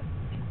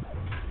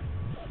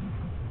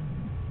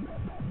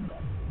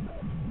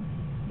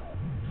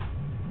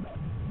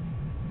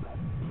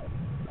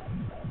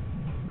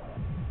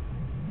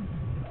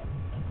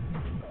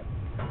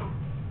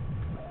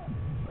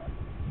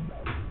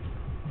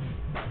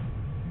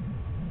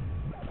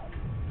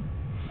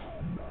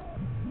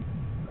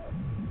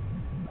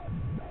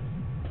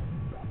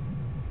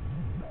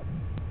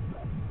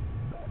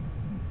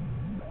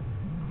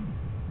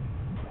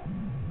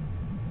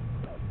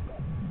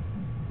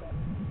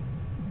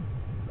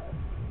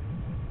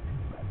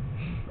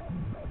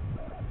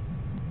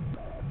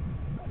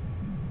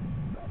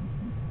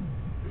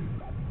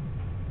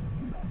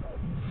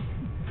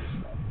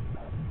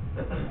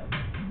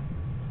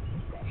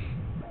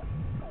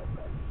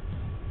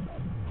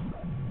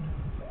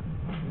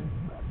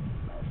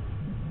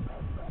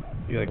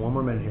 You're like, one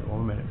more minute here,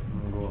 one more minute.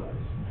 I'm gonna go over this.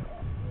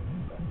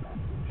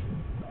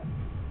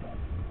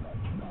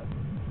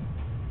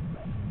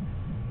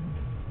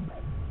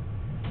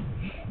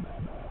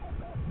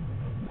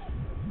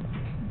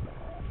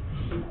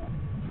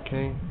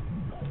 Okay.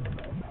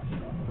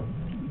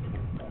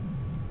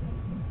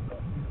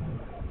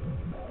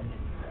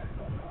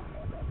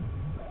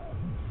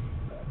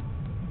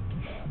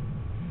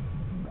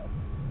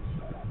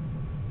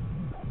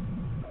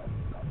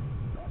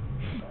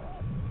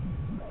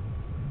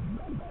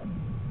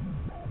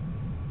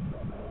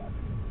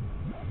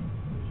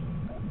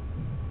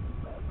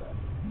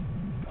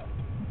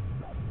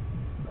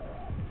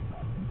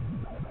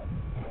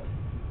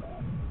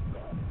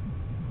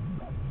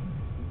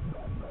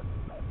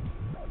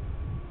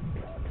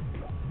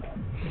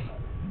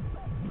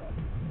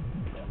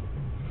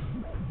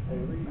 I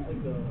ever use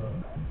like the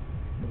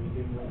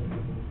medium one that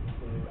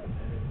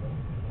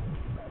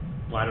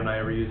Why don't I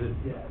ever use it?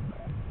 Yeah.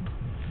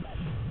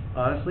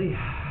 Honestly,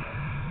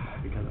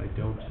 because I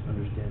don't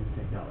understand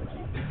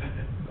technology.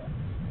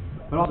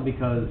 But also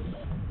because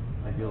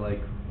I feel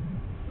like,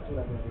 That's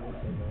what I would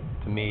say,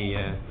 though. to me,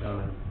 I don't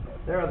know.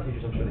 There are other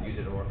teachers I'm sure that use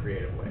it in a more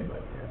creative way,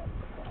 but yeah.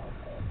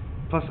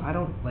 Plus, I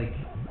don't like.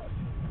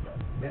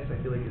 This I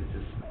feel like it's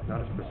just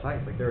not as precise.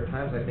 Like there are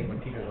times I think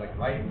when teachers like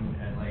writing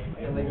and like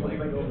And they like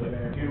like over the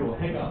there. computer will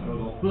hang up and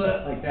it'll go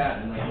bleh, like that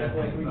and like that's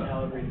Like like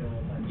recalibrated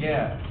all the time.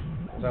 yeah.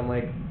 So I'm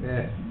like, They eh.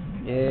 had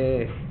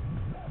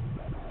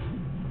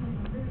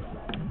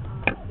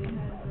the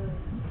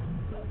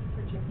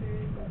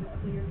projectors with the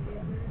clear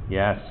paper.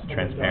 Yes,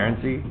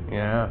 transparency.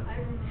 Yeah, I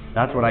remember.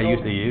 that's what I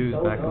used to use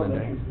That was back in the day.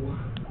 elementary school.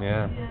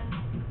 Yeah. Yeah.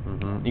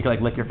 You could like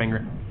lick your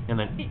finger and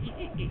then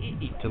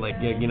to like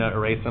you know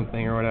erase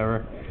something or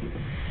whatever.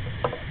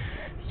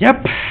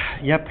 Yep.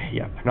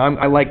 No,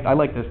 I like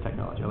this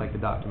technology. I like the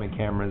document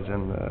cameras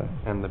and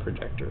the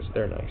projectors.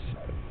 They're nice.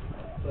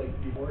 So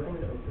like before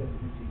coming to Oakland,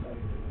 did you see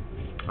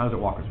something? I was at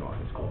Walkersville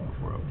High School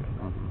before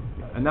Oakland.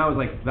 Yeah. And that was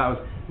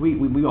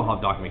we all have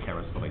document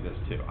cameras and stuff like this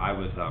too. I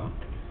was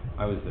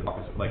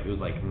like it was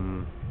like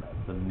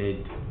the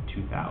mid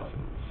 2000s,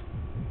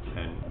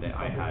 and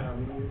I had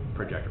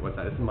projector. What's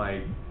that? This is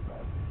my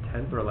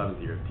 10th or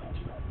 11th year of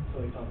teaching.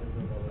 So you taught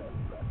them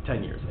about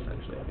 10 years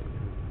essentially.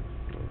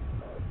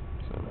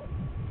 So,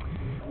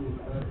 school's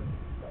better.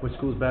 which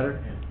school's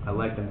better? I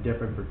like them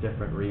different for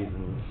different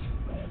reasons.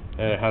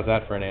 How's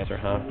that for an answer,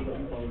 huh?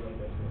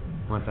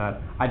 What's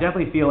that? I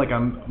definitely feel like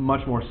I'm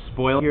much more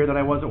spoiled here than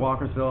I was at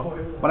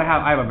Walkersville, but I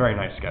have a very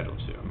nice schedule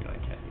too. I mean, I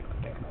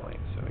can't complain.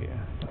 So yeah,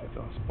 I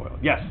feel spoiled.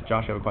 Yes,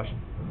 Josh, you have a question?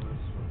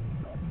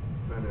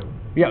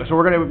 Yeah, so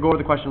we're gonna go over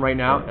the question right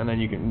now, and then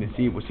you can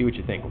we'll see what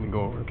you think when we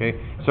go over. Okay.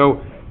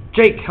 So,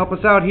 Jake, help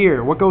us out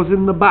here. What goes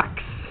in the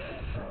box?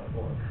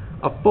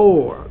 A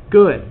 4.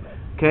 Good.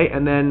 Okay,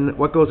 and then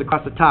what goes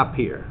across the top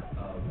here?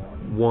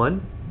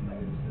 1,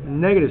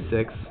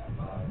 -6,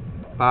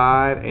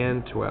 5,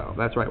 and 12.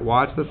 That's right.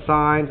 Watch the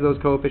signs of those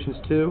coefficients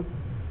too.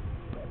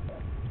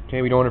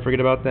 Okay, we don't want to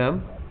forget about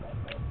them.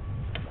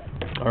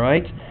 All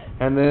right,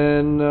 and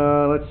then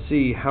let's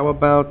see. How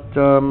about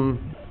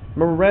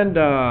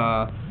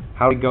Miranda?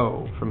 How do we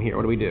go from here?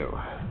 What do we do?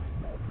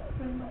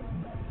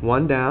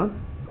 1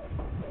 down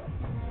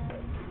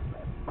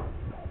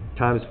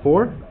times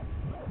 4.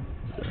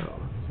 So,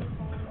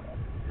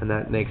 and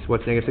that makes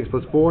what's -6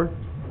 plus 4?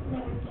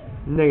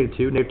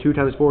 -2. -2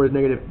 times 4 is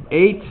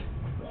 -8.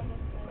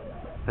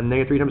 And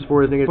 -3 times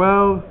 4 is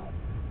 -12.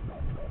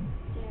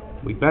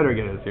 We better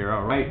get a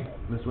 0, right?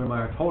 Ms.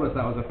 Whitmire told us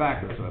that was a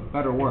factor, so it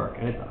better work,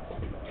 and it does.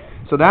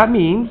 So that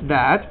means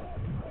that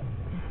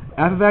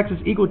f of x is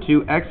equal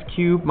to x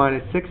cubed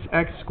minus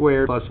 6x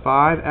squared plus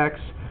 5x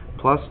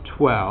plus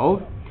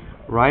 12,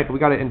 right? But we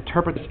got to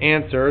interpret this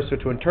answer. So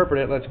to interpret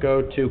it, let's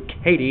go to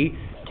Katie.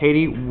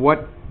 Katie,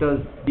 what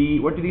do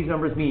these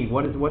numbers mean?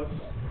 What is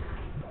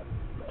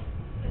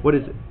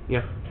it?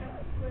 Yeah.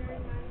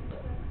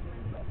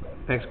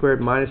 X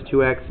squared minus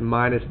 2x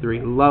minus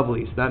 3.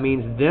 Lovely. So that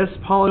means this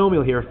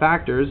polynomial here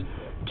factors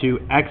to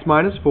x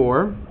minus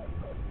 4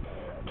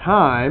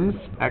 times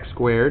x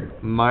squared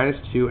minus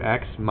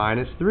 2x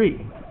minus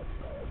 3.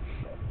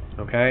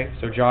 Okay,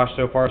 so Josh,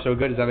 so far so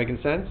good. Is that making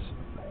sense?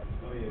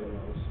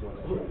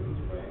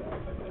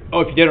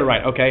 Oh, if you did it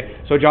right. Okay.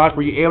 So Josh,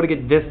 were you able to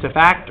get this to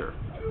factor?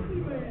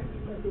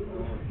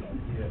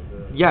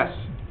 Yes.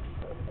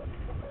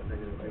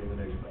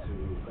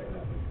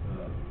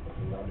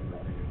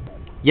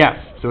 Yes,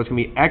 so it's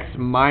going to be x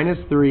minus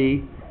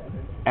 3,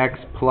 x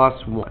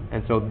plus 1.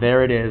 And so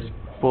there it is,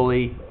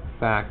 fully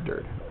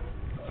factored.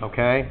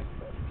 Okay?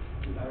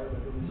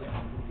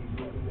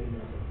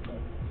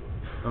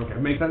 Okay,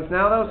 makes sense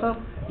now though, son?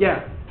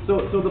 Yeah,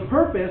 so the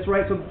purpose,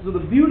 right, so the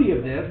beauty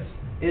of this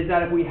is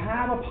that if we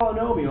have a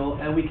polynomial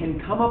and we can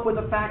come up with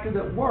a factor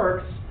that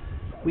works,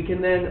 we can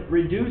then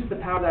reduce the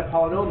power of that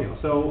polynomial.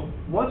 So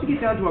once we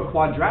get down to a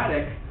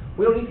quadratic,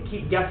 we don't need to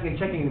keep guessing and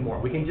checking anymore.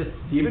 We can just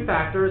see if it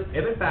factors.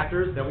 If it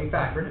factors, then we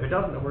factor it. If it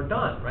doesn't, then we're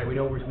done, right? We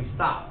know where we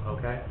stop,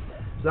 okay?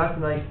 So that's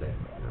the nice thing,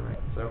 all right?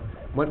 So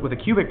with a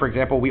cubic, for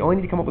example, we only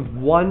need to come up with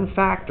one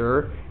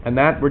factor, and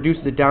that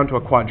reduces it down to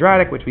a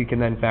quadratic, which we can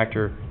then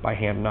factor by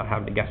hand and not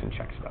having to guess and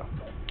check stuff.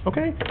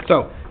 Okay?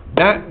 So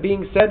that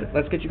being said,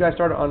 let's get you guys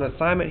started on an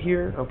assignment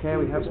here. Okay,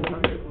 we have some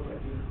time.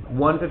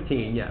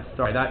 1:15, yes.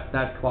 Sorry,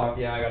 that clock,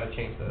 yeah, I got to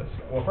change this.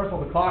 Well, first of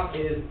all, the clock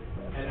is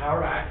an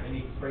hour back, and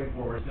you can spring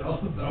forward still.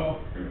 So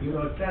even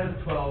though it says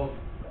 12,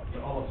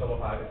 almost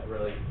 12:05, it's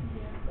really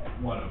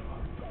 1:05.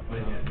 But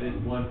again, it is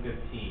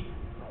 1:15.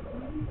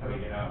 How do we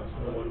get out?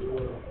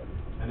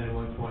 And then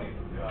 1:20.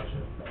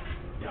 Gotcha.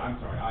 Yeah, I'm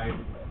sorry.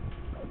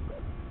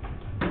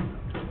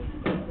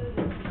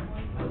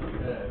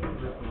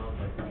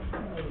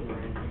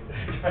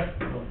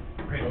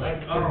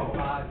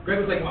 Greg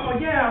was like, oh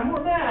yeah,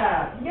 more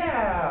math,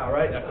 yeah,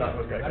 right? That's not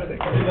what Greg was saying.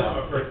 That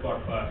was my first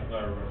block class, I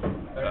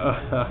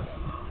remember.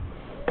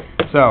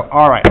 So,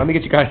 all right, let me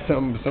get you guys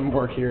some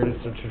work here to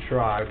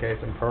try, okay?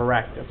 Some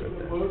practice with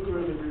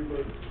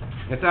this.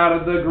 It's out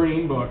of the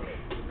green book.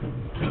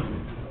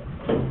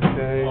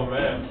 Okay. Oh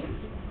man.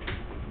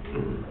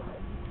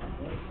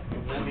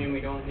 Does that mean we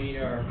don't need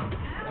our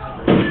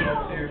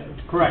upstairs?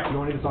 Correct. You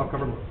don't need a soft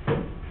cover book.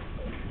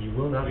 You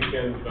will not.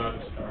 Weekend's about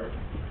to start.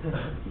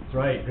 That's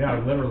right. Yeah,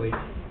 literally.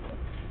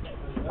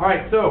 All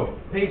right. So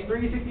page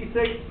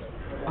 366.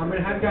 I'm going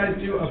to have you guys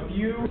do a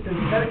few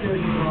synthetic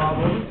division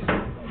problems.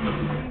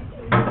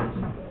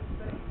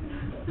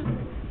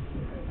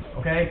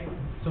 Okay.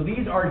 So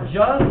these are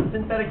just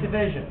synthetic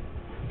division,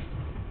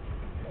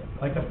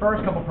 like the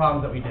first couple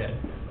problems that we did.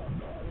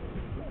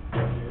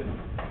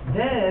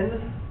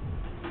 Then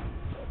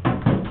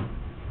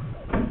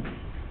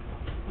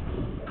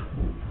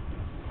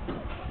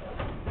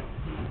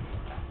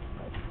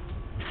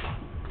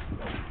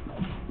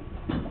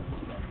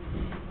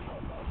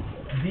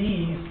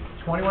these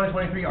 21 and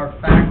 23 are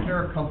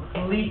factor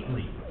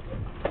completely.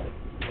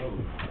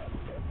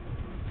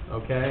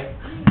 Okay?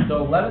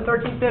 So 11,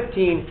 13,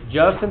 15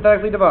 just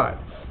synthetically divides.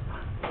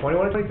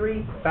 21 and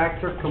 23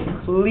 factor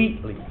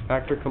completely.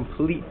 Factor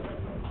completely.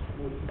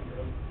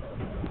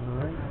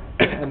 Alright.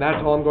 and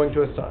that's all I'm going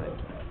to assign.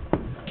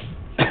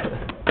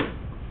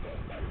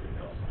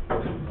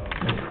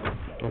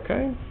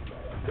 Okay?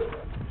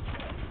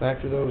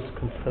 Back to those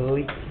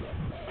complete.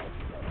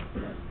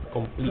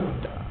 Like,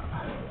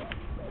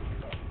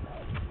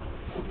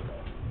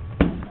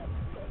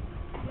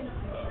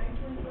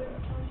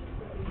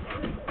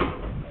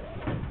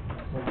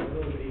 one of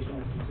those Asian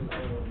teachers I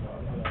don't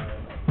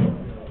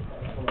know,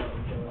 told me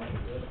to go like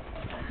this.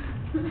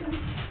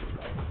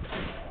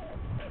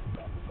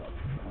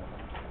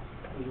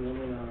 There's a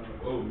woman,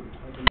 Whoa.